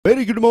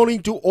very good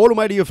morning to all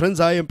my dear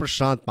friends. I am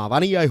Prashant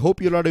Mavani. I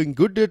hope you are doing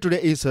good.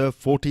 Today is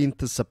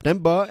 14th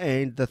September,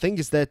 and the thing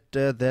is that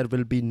there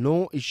will be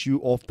no issue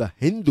of the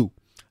Hindu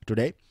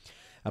today.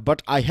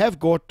 But I have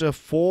got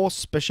 4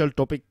 special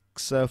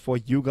topics for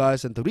you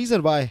guys, and the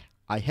reason why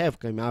I have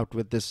come out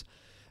with this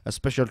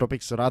special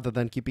topics rather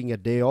than keeping a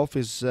day off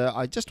is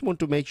I just want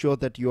to make sure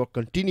that your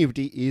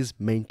continuity is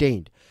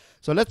maintained.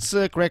 So let's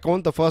crack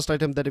on. The first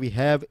item that we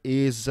have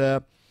is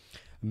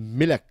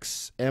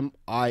MILEX,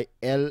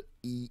 M-I-L-E-X.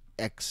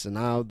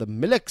 Now the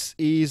MILEX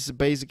is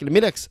basically,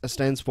 MILEX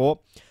stands for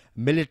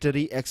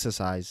military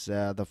exercise.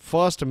 The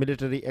first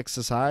military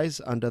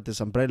exercise under this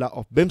umbrella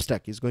of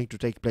BIMSTEC is going to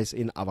take place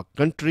in our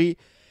country,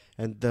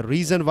 and the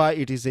reason why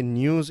it is in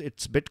news,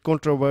 it's a bit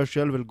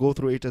controversial. We'll go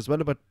through it as well,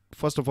 but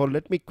first of all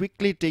let me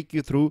quickly take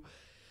you through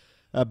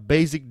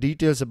basic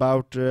details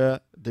about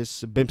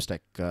this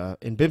BIMSTEC.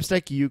 In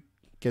BIMSTEC you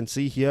can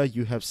see here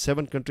you have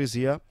 7 countries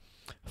here.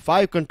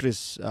 5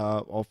 countries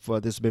of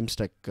this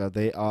BIMSTEC,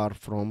 they are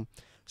from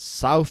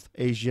South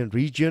Asian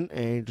region,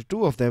 and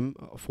 2 of them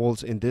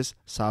falls in this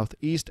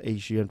Southeast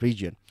Asian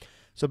region.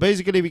 So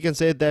basically we can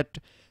say that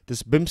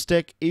this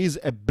BIMSTEC is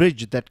a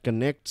bridge that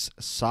connects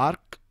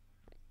SAARC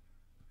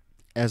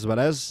as well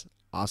as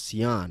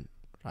ASEAN,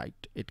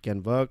 right? It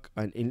can work,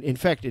 and in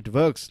fact it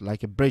works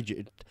like a bridge.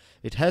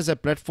 It has a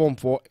platform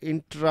for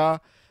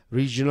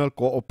intra-regional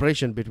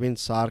cooperation between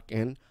SAARC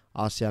and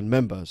ASEAN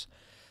members.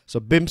 So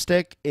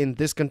BIMSTEC in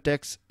this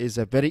context is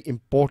a very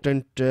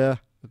important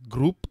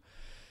group.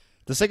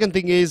 The second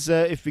thing is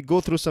if we go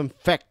through some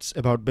facts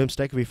about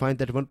BIMSTEC, we find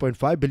that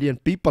 1.5 billion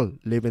people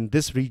live in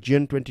this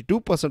region.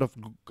 22% of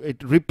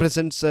it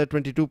represents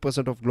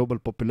 22% of global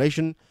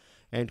population,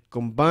 and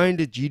combined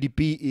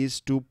GDP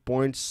is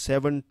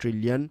 $2.7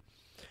 trillion.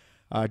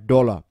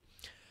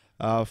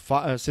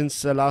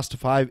 Since the last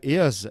 5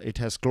 years, it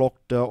has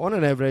clocked on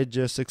an average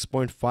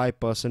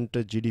 6.5%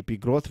 GDP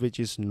growth, which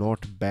is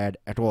not bad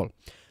at all.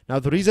 Now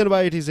the reason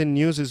why it is in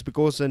news is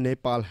because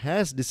Nepal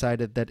has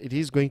decided that it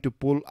is going to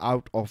pull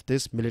out of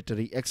this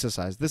military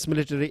exercise. This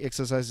military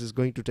exercise is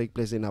going to take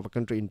place in our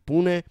country in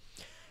Pune,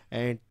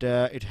 and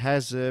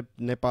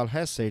Nepal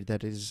has said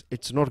that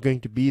it's not going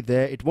to be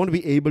there. It won't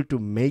be able to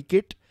make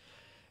it,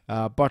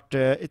 but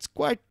it's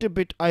quite a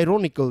bit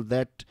ironical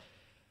that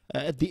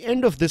at the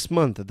end of this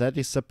month, that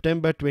is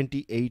September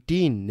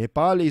 2018,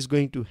 Nepal is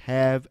going to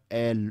have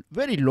a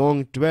very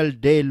long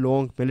 12-day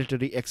long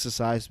military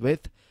exercise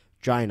with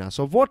China.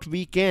 So what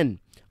we can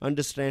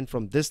understand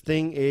from this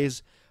thing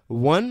is,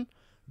 one,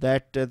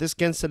 that this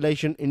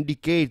cancellation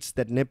indicates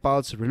that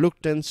Nepal's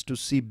reluctance to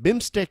see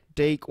BIMSTEC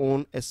take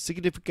on a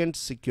significant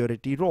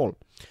security role.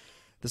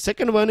 The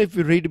second one, if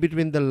we read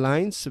between the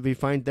lines, we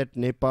find that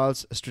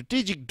Nepal's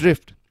strategic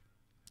drift,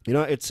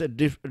 it's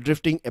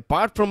drifting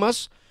apart from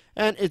us,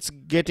 and it's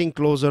getting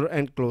closer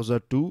and closer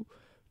to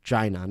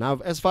China. Now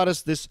as far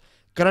as this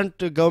current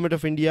government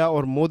of India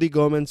or Modi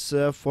government's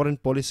foreign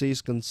policy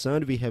is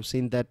concerned, we have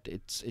seen that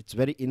it's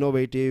very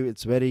innovative,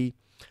 it's very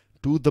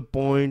to the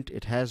point.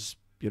 It has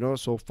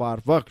so far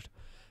worked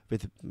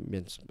with,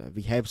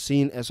 we have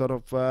seen a sort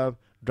of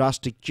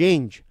drastic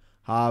change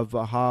how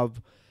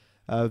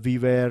we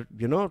were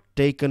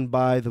taken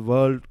by the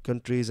world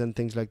countries and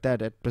things like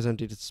that. At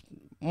present it's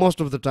most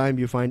of the time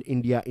you find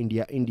India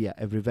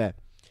everywhere.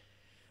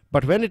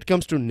 But when it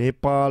comes to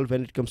Nepal,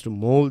 when it comes to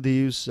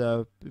Maldives,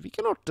 we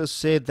cannot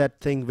say that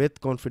thing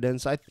with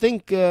confidence. I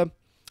think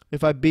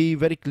if I be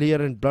very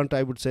clear and blunt,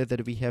 I would say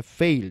that we have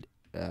failed,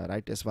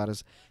 right, as far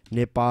as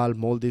Nepal,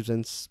 Maldives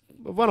and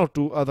 1 or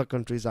 2 other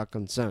countries are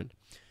concerned.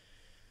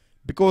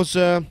 Because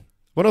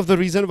one of the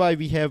reasons why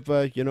we have,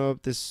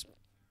 this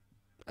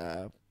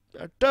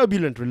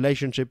turbulent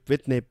relationship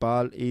with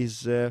Nepal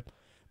is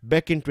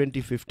back in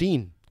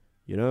 2015,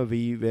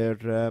 we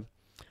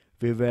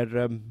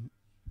were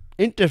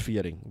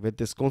interfering with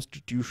this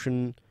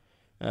constitution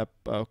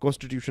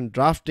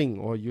drafting,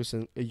 or you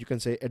can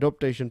say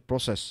adoption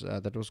process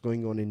that was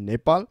going on in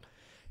Nepal.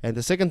 And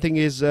the second thing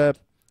is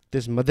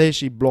this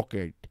Madheshi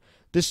blockade.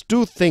 These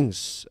 2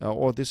 things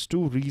or these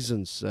 2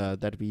 reasons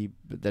that we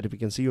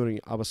can see on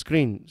our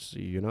screens,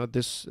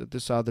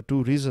 these are the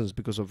 2 reasons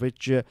because of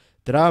which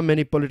there are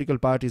many political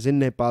parties in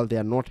Nepal, they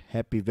are not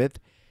happy with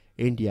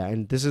India,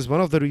 and this is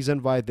one of the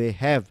reasons why they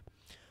have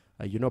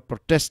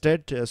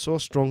protested so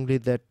strongly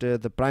that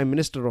the Prime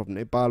Minister of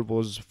Nepal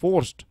was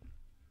forced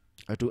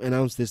to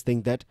announce this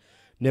thing, that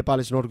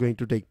Nepal is not going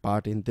to take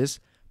part in this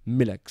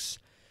MILEX.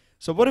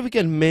 So what we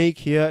can make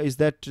here is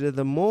that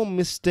the more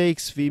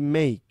mistakes we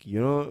make,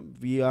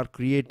 we are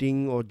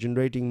creating or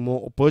generating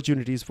more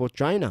opportunities for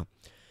China.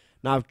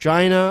 Now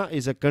China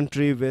is a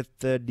country with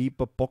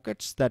deeper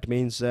pockets. That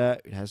means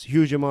it has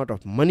huge amount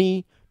of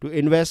money to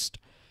invest.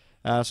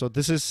 So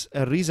this is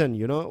a reason,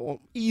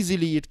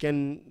 easily it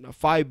can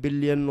 5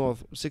 billion or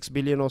 6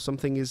 billion or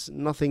something is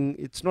nothing.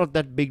 It's not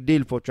that big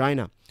deal for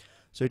China.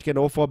 So it can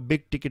offer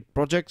big ticket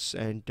projects,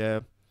 and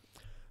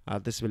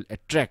this will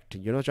attract,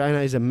 China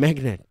is a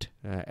magnet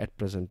at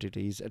present. It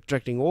is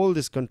attracting all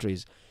these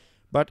countries,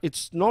 but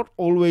it's not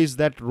always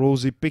that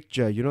rosy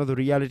picture. The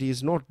reality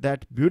is not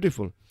that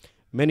beautiful.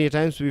 Many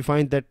times we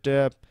find that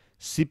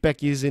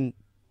CPEC is in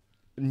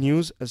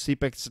news.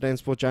 CPEC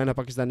stands for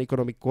China-Pakistan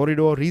Economic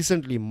Corridor.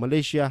 Recently,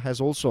 Malaysia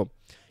has also,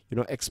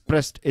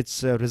 expressed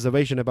its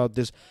reservation about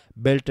this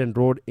Belt and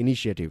Road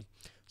Initiative.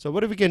 So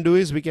what we can do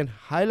is we can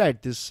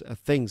highlight these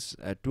things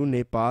to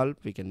Nepal.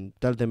 We can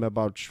tell them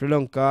about Sri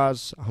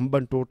Lanka's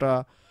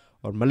Hambantota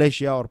or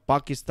Malaysia or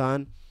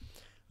Pakistan.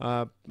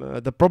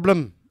 The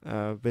problem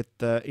with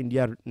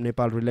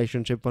India-Nepal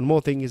relationship, one more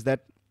thing is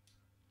that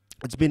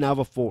it's been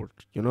our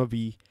fault.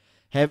 We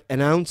have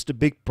announced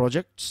big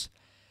projects,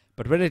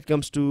 but when it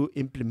comes to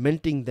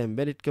implementing them,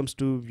 when it comes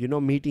to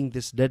meeting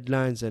these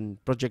deadlines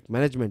and project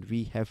management,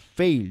 we have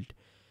failed.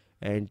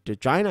 And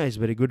China is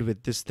very good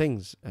with these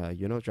things.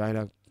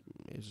 China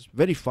is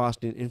very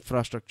fast in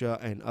infrastructure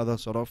and other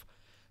sort of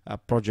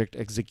project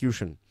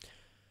execution.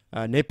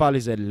 Nepal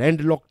is a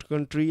landlocked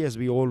country, as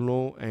we all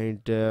know,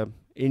 and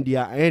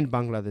India and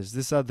Bangladesh,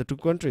 these are the two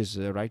countries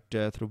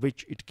through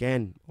which it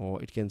can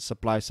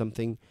supply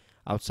something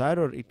outside,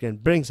 or it can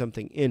bring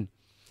something in.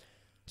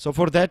 So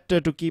for that,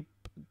 to keep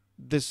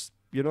this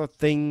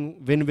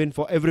thing win-win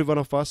for every one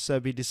of us,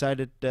 we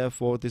decided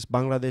for this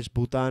Bangladesh,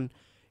 Bhutan,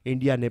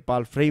 India,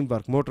 Nepal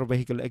framework motor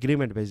vehicle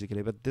agreement,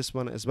 basically. But this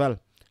one as well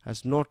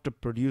has not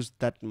produced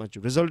that much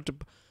result.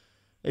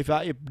 If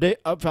I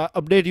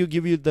update you,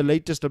 give you the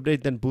latest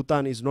update, then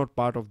Bhutan is not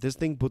part of this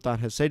thing. Bhutan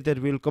has said that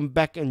we'll come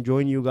back and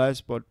join you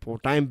guys, but for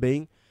time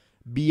being,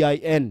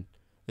 BIN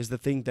is the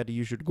thing that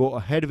you should go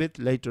ahead with.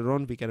 Later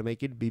on, we can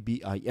make it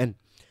BBIN.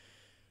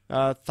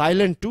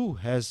 Thailand too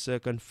has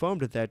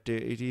confirmed that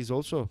it is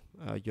also,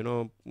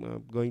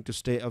 going to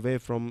stay away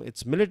from,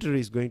 its military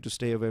is going to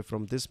stay away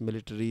from this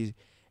military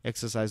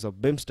exercise of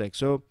BIMSTEC.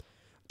 So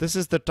this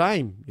is the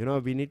time,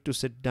 we need to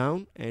sit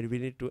down and we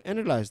need to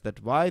analyze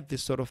that why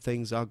this sort of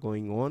things are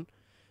going on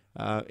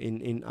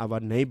in our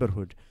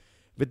neighborhood.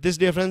 With this,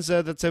 dear friends,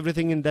 that's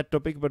everything in that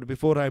topic. But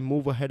before I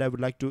move ahead, I would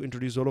like to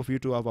introduce all of you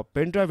to our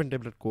pen drive and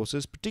tablet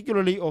courses,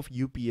 particularly of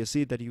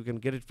UPSC, that you can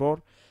get it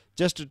for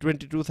just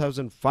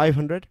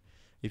 22,500.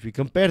 If you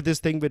compare this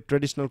thing with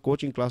traditional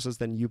coaching classes,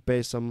 then you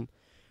pay some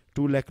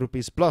 2 lakh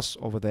rupees plus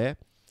over there.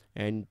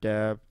 And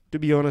to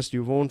be honest,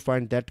 you won't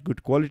find that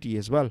good quality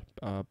as well.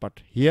 But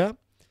here,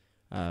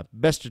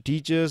 best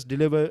teachers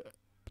deliver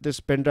this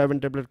pen drive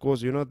and tablet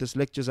course. These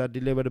lectures are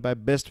delivered by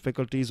best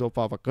faculties of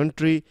our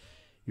country.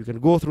 You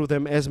can go through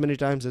them as many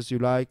times as you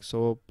like.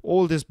 So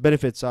all these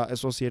benefits are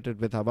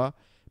associated with our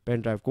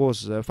pen drive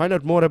course. Find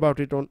out more about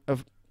it on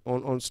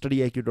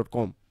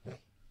StudyIQ.com.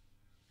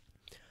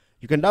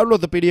 You can download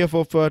the PDF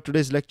of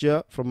today's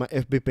lecture from my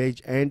FB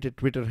page and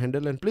Twitter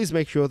handle, and please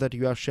make sure that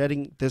you are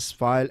sharing this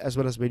file as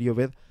well as video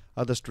with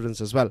other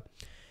students as well.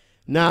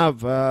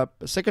 Now,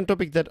 second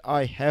topic that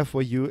I have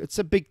for you, it's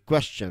a big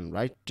question,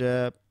 right?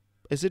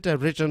 Is it a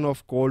return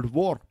of Cold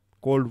War?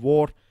 Cold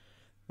War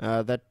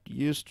that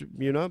used to,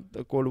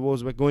 the Cold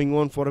Wars were going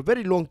on for a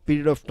very long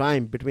period of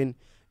time between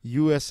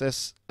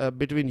USSR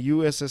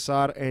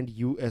and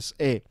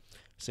USA,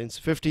 since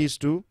 50s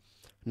to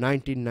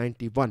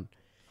 1991.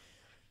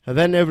 And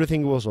then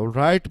everything was all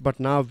right, but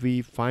now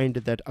we find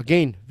that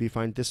again, we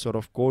find this sort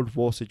of Cold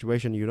War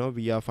situation.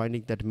 We are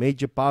finding that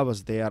major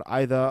powers, they are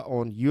either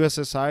on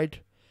USA side,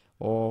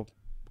 or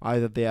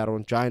either they are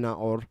on China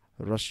or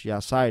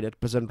Russia side. At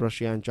present,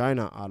 Russia and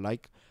China are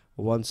like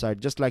one side,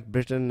 just like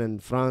Britain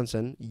and France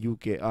and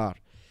UK are.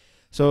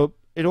 So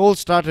it all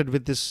started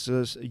with this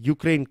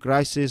Ukraine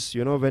crisis,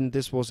 when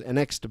this was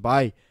annexed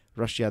by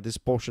Russia, this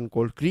portion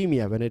called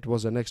Crimea, when it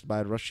was annexed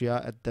by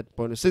Russia at that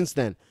point. Since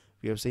then,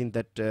 we have seen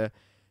that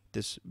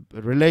this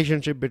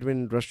relationship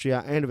between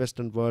Russia and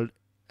Western world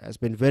has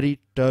been very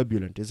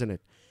turbulent, isn't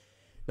it?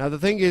 Now the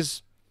thing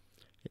is,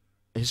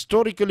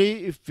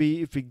 historically, if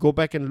we go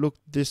back and look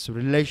this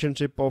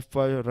relationship of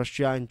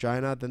Russia and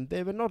China, then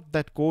they were not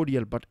that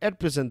cordial. But at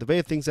present, the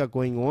way things are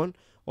going on,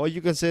 or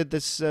you can say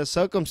this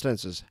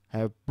circumstances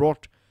have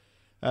brought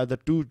the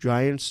two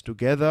giants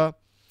together.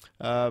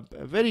 A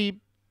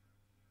very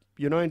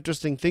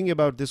interesting thing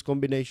about this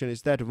combination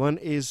is that one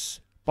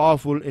is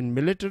powerful in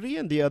military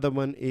and the other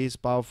one is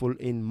powerful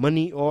in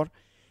money or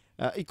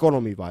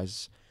economy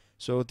wise.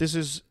 So this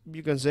is,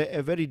 you can say,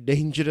 a very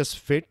dangerous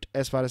fit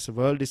as far as the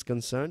world is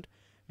concerned.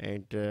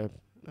 And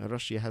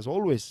Russia has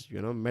always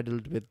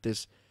meddled with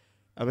this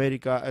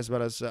American as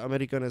well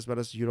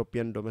as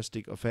European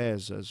domestic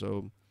affairs.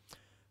 So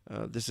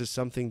this is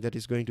something that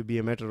is going to be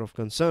a matter of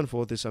concern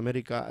for this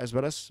America as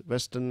well as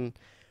Western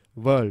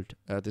world.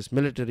 This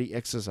military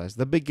exercise,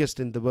 the biggest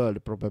in the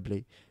world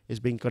probably,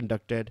 is being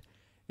conducted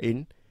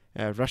in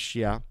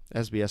Russia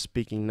as we are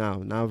speaking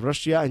now. Now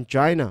Russia and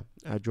China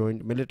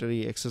joined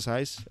military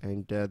exercise,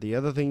 and the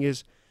other thing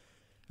is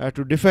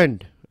to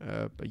defend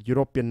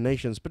European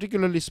nations,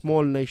 particularly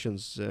small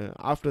nations.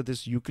 After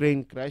this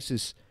Ukraine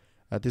crisis,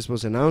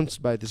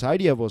 this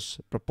idea was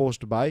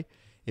proposed by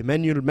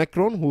Emmanuel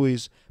Macron, who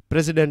is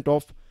president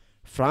of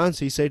France.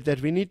 He said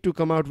that we need to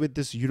come out with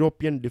this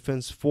European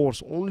defense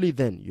force. Only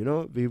then,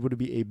 we would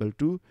be able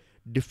to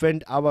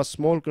defend our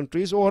small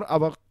countries or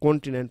our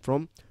continent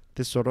from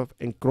this sort of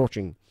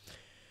encroaching.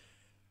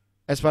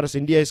 As far as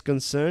India is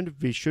concerned,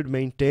 we should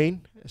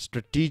maintain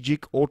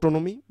strategic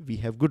autonomy. We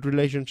have good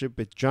relationship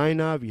with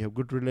China, we have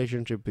good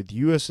relationship with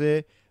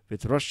USA,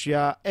 with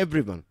Russia,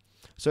 everyone.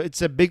 So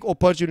it's a big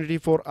opportunity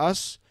for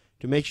us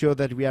to make sure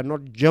that we are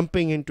not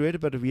jumping into it,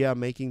 but we are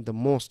making the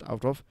most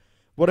out of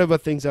whatever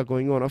things are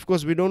going on. Of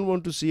course, we don't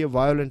want to see a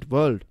violent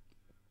world,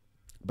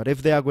 but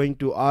if they are going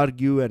to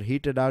argue and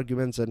heated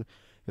arguments, and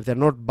if they're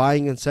not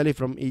buying and selling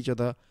from each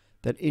other,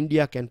 then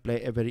India can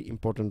play a very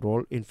important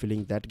role in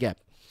filling that gap.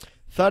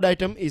 Third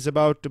item is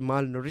about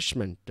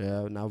malnourishment.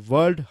 Now,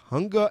 World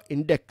Hunger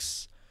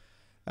Index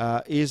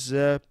is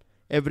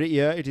every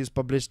year it is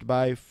published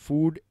by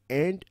Food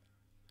and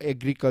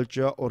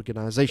Agriculture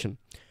Organization.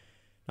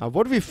 Now,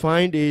 what we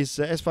find is,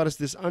 as far as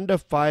this under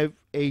 5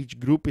 age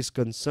group is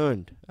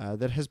concerned,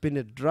 there has been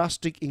a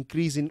drastic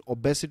increase in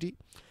obesity.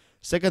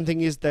 Second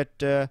thing is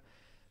that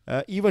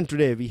even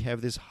today we have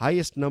this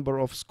highest number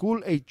of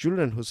school-age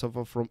children who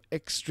suffer from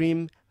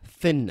extreme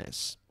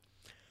thinness.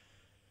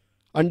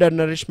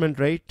 Undernourishment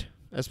rate,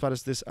 as far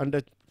as this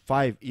under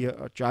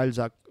 5-year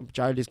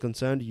child is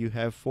concerned, you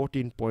have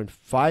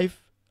 14.5,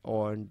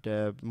 and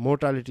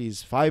mortality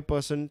is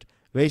 5%.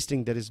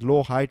 Wasting, there is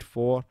low weight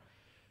for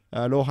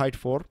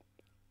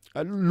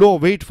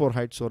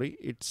height, sorry,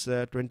 it's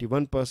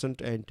 21%,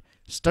 and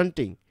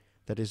stunting,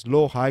 that is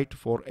low height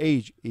for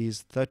age,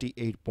 is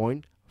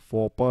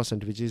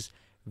 38.4%, which is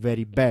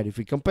very bad. If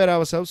we compare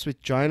ourselves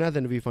with China,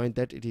 then we find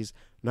that it is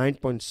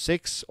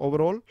 9.6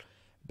 overall,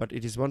 but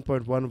it is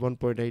 1.1,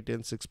 1.8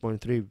 and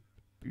 6.3,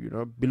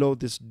 below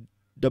this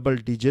double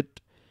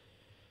digit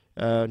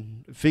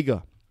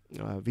figure.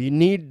 We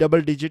need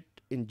double digit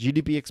in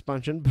GDP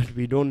expansion, but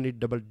we don't need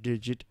double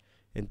digit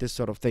in this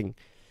sort of thing.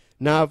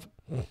 Now,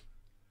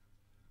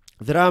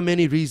 there are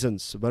many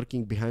reasons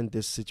working behind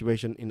this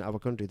situation in our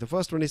country. The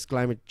first one is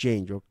climate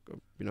change,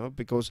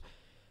 because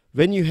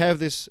when you have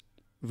this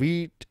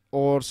wheat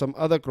or some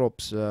other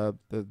crops,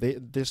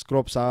 these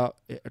crops are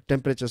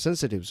temperature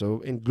sensitive.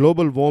 So in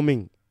global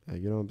warming,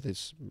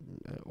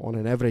 on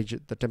an average,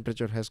 the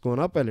temperature has gone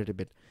up a little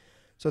bit.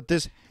 So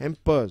this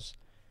hampers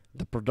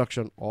the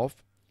production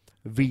of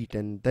wheat,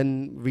 and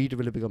then wheat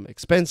will become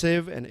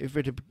expensive, and if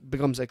it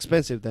becomes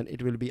expensive, then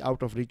it will be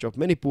out of reach of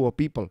many poor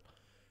people,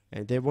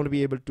 and they won't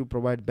be able to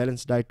provide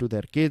balanced diet to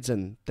their kids,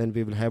 and then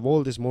we will have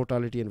all this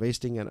mortality and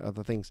wasting and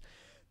other things.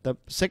 The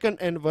second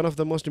and one of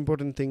the most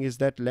important thing is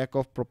that lack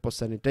of proper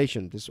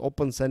sanitation. This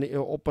open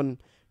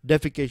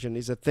defecation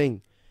is a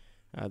thing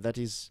that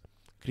is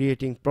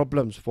creating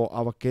problems for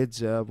our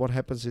kids. What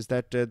happens is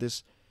that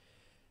this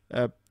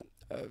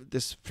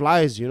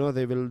flies,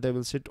 they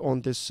will sit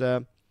on this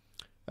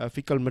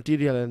fecal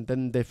material, and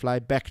then they fly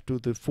back to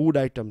the food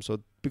item.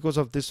 So because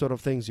of this sort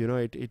of things,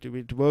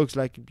 it works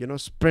like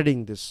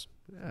spreading this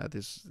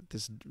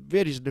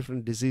various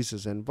different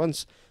diseases. And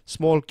once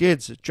small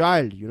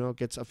child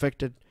gets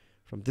affected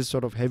from this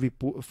sort of heavy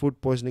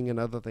food poisoning and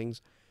other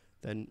things,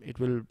 then it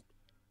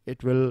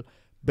will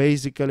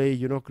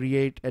basically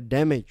create a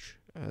damage.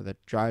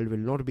 That child will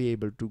not be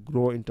able to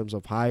grow in terms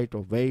of height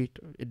or weight.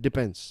 It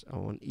depends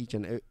on each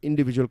and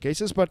individual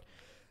cases, but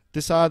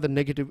these are the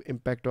negative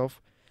impact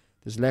of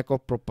this lack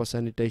of proper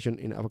sanitation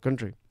in our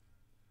country.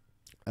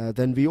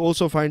 Then we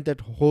also find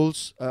that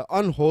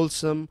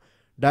unwholesome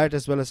diet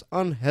as well as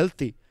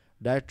unhealthy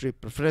dietary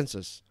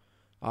preferences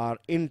are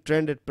in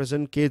trend at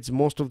present. Kids,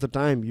 most of the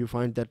time you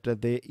find that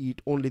they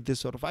eat only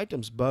this sort of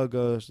items,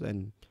 burgers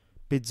and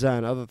pizza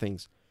and other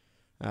things.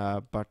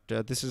 But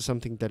this is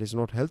something that is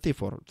not healthy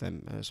for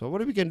them. So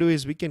what we can do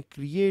is we can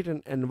create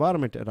an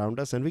environment around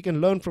us, and we can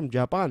learn from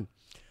Japan.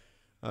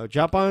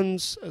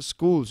 Japan's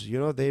schools,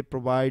 they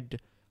provide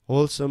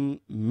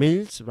wholesome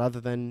meals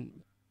rather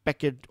than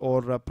packet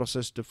or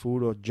processed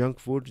food or junk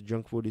food.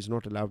 Junk food is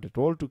not allowed at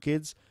all to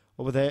kids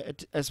over there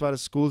as far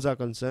as schools are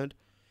concerned.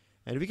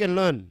 And we can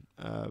learn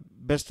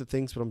best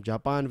things from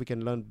Japan. We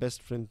can learn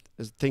best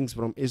things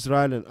from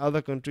Israel and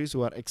other countries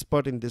who are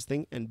expert in this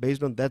thing. And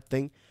based on that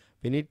thing,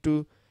 we need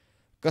to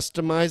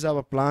customize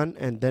our plan,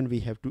 and then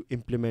we have to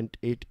implement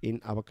it in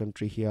our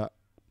country here.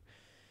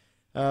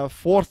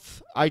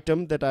 Fourth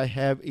item that I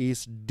have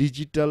is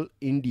Digital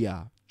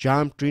India,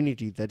 JAM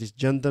Trinity, that is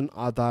Jandan,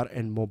 Aadhaar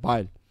and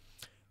Mobile.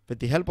 With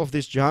the help of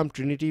this JAM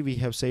Trinity, we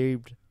have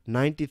saved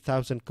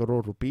 90,000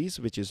 crore rupees,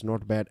 which is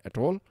not bad at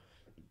all.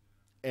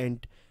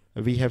 And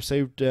we have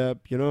saved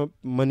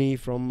money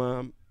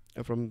from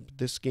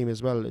this scheme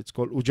as well. It's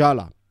called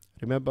Ujala.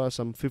 Remember,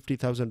 some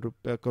 50,000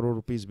 crore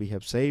rupees we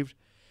have saved.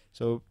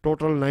 So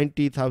total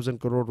 90,000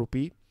 crore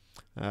rupee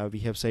we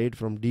have saved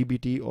from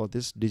DBT or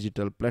this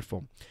digital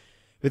platform,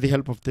 with the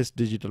help of this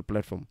digital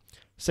platform.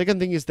 Second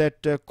thing is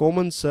that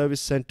common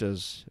service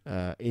centers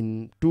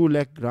in 2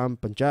 lakh gram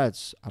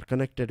panchayats are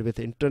connected with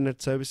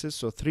internet services.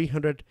 So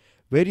 300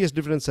 various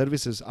different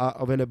services are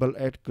available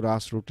at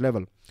grassroots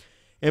level.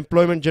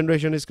 Employment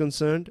generation is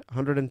concerned,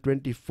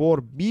 124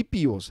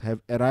 BPOs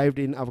have arrived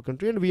in our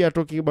country, and we are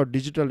talking about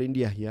Digital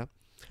India here.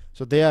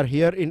 So they are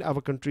here in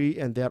our country,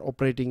 and they are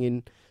operating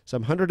in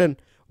some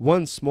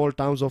 101 small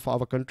towns of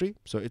our country.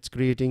 So it's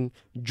creating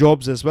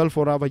jobs as well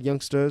for our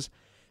youngsters.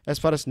 As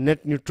far as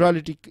net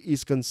neutrality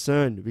is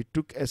concerned, we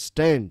took a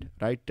stand,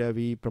 right?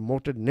 We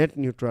promoted net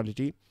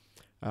neutrality,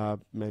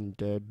 and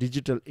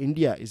digital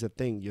India is a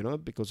thing,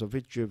 because of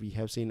which we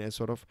have seen a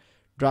sort of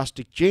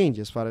drastic change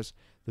as far as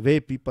the way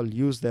people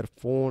use their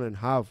phone and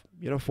have,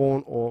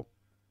 phone or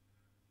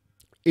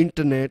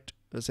internet,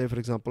 say for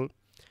example.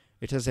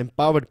 It has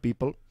empowered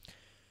people.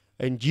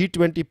 In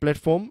G20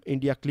 platform,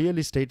 India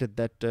clearly stated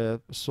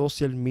that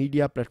social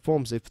media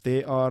platforms, if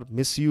they are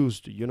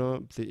misused,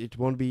 it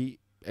won't be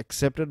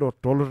accepted or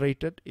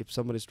tolerated. If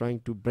someone is trying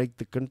to break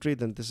the country,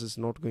 then this is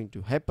not going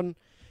to happen.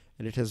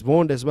 And it has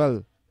warned as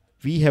well.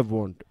 We have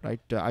warned,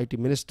 right? IT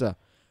minister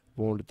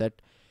warned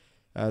that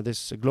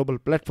this global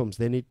platforms,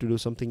 they need to do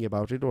something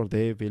about it or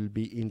they will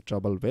be in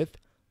trouble with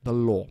the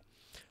law.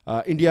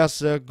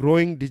 India's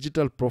growing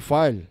digital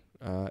profile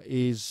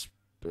is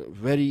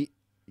very,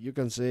 you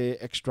can say,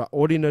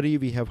 extraordinary.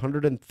 We have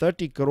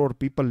 130 crore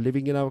people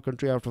living in our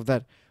country. Out of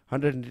that,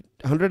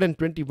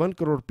 121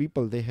 crore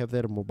people, they have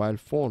their mobile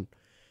phone,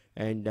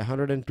 and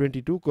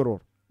 122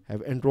 crore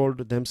have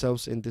enrolled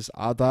themselves in this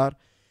Aadhaar.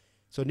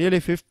 So nearly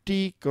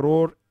 50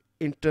 crore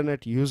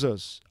internet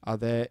users are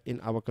there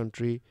in our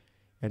country,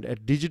 and a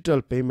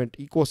digital payment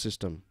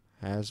ecosystem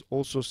has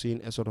also seen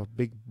a sort of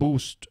big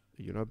boost,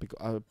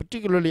 because,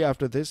 particularly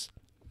after this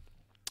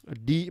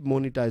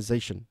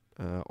demonetization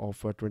of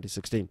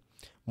 2016.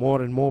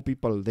 More and more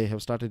people, they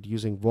have started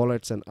using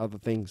wallets and other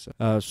things.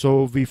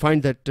 So we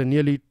find that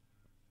nearly,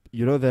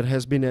 there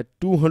has been a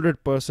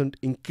 200%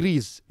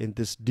 increase in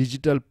this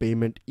digital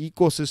payment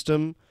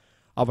ecosystem.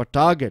 Our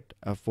target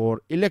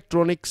for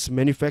electronics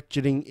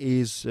manufacturing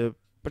is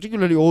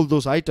particularly all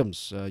those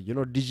items,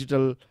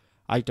 digital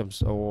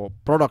items or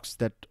products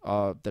that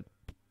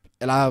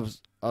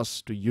allows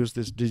us to use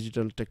these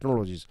digital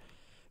technologies.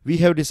 We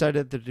have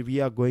decided that we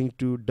are going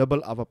to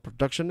double our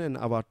production, and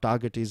our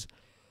target is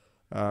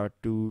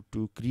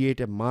to create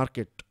a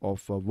market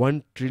of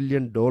 $1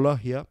 trillion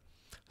here.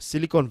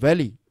 Silicon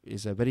Valley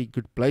is a very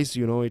good place.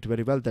 You know it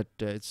very well that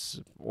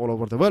it's all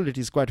over the world. It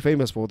is quite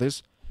famous for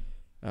this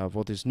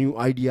new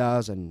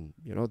ideas and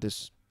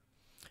this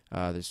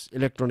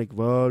electronic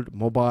world,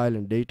 mobile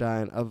and data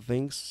and other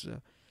things.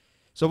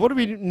 So what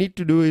we need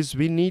to do is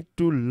we need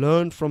to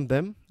learn from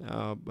them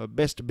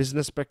best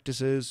business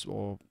practices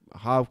or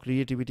how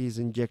creativity is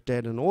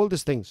injected and all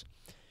these things.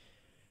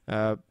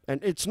 And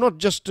it's not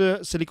just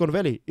Silicon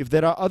Valley. If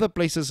there are other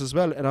places as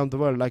well around the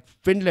world, like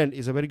Finland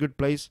is a very good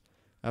place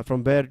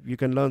from where you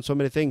can learn so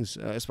many things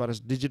as far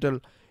as digital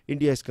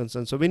India is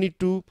concerned. So we need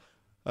to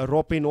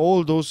rope in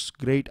all those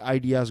great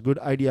ideas, good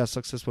ideas,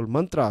 successful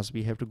mantras.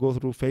 We have to go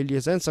through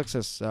failures and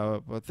success,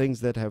 things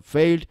that have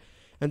failed,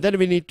 and then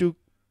we need to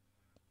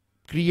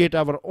create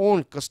our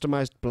own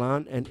customized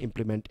plan and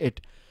implement it.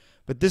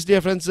 But this,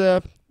 dear friends,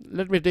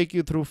 let me take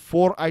you through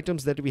 4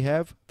 items that we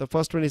have. The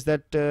first one is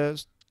that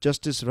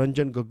Justice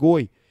Ranjan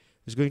Gogoi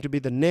is going to be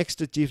the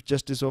next Chief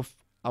Justice of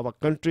our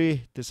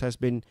country. This has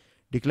been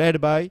declared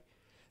by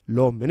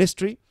Law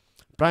Ministry.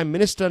 Prime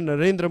Minister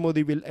Narendra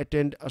Modi will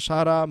attend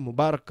Ashara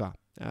Mubarakah.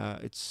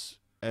 It's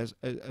a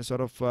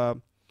sort of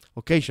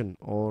occasion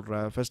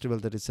or festival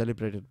that is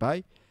celebrated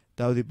by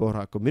Dawoodi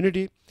Bohra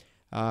community.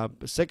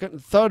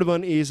 Third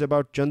one is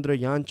about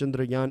Chandrayaan.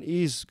 Chandrayaan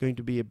is going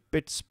to be a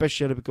bit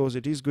special because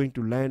it is going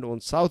to land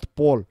on South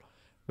Pole,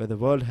 where the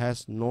world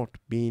has not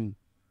been,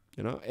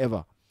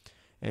 ever.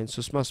 And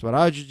Sushma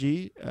Swaraj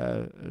ji,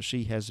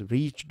 she has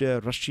reached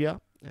Russia,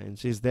 and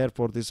she is there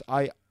for this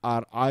IRIGC-TEC,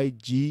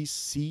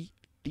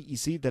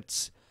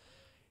 that's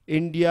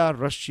India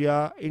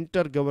Russia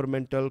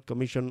Intergovernmental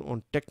Commission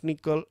on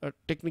Technical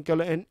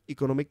and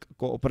Economic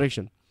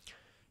Cooperation.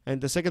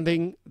 And the second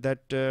thing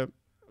that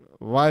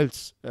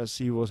whilst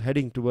she was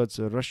heading towards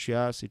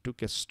Russia, she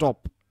took a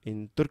stop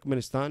in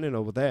Turkmenistan, and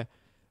over there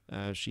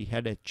she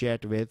had a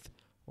chat with,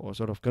 or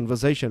sort of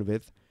conversation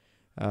with,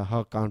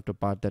 her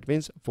counterpart, that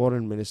means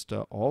Foreign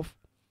Minister of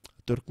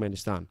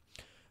Turkmenistan.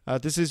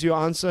 This is your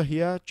answer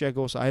here,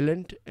 Chagos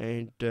Island,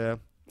 and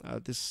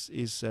this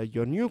is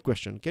your new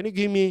question. Can you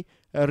give me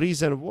a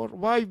reason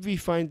why we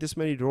find this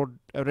many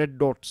red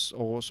dots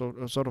or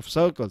sort of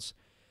circles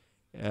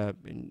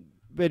in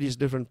various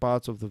different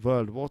parts of the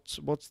world?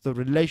 What's the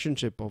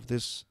relationship of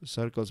these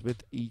circles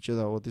with each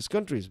other, or these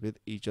countries with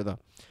each other?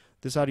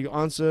 These are your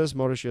answers.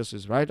 Mauritius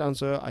is right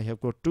answer. I have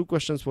got 2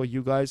 questions for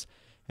you guys,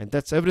 and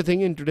that's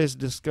everything in today's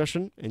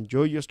discussion.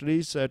 Enjoy your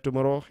studies.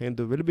 Tomorrow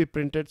Hindu will be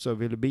printed, so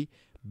we'll be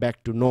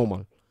back to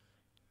normal.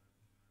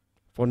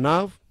 For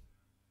now,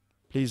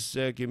 please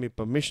give me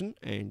permission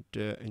and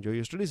enjoy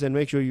your studies, and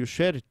make sure you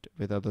share it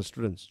with other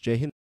students. Jai Hind.